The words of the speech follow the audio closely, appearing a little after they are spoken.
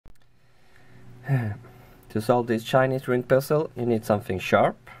To solve this Chinese ring puzzle, you need something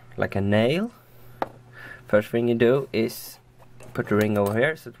sharp, like a nail. First thing you do is put the ring over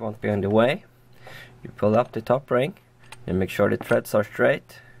here so it won't be in the way. You pull up the top ring and make sure the threads are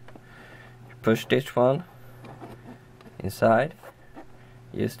straight. You push this one inside,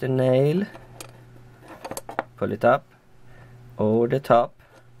 use the nail, pull it up over the top,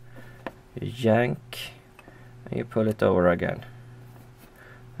 you yank and you pull it over again,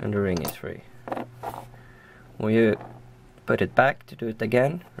 and the ring is free. When you put it back to do it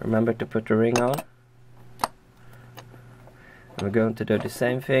again, remember to put the ring on. And we're going to do the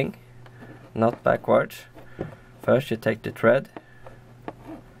same thing, not backwards. First you take the thread,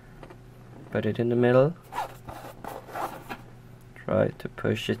 put it in the middle, try to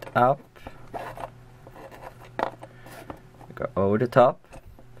push it up, go over the top,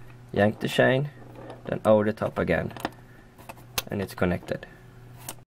 yank the chain, then over the top again, and it's connected.